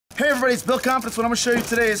Hey everybody, it's Bill Confidence. What I'm gonna show you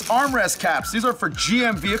today is armrest caps. These are for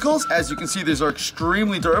GM vehicles. As you can see, these are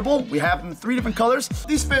extremely durable. We have them in 3 different colors.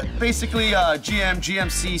 These fit basically GM,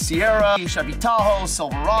 GMC, Sierra, Chevy Tahoe,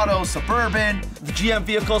 Silverado, Suburban, the GM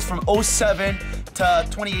vehicles from 07 to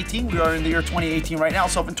 2018. We are in the year 2018 right now.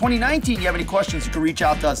 So if in 2019 you have any questions, you can reach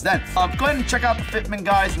out to us then. Go ahead and check out the fitment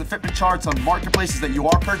guides and the fitment charts on marketplaces that you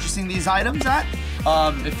are purchasing these items at.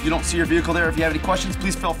 If you don't see your vehicle there, if you have any questions,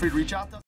 please feel free to reach out to us.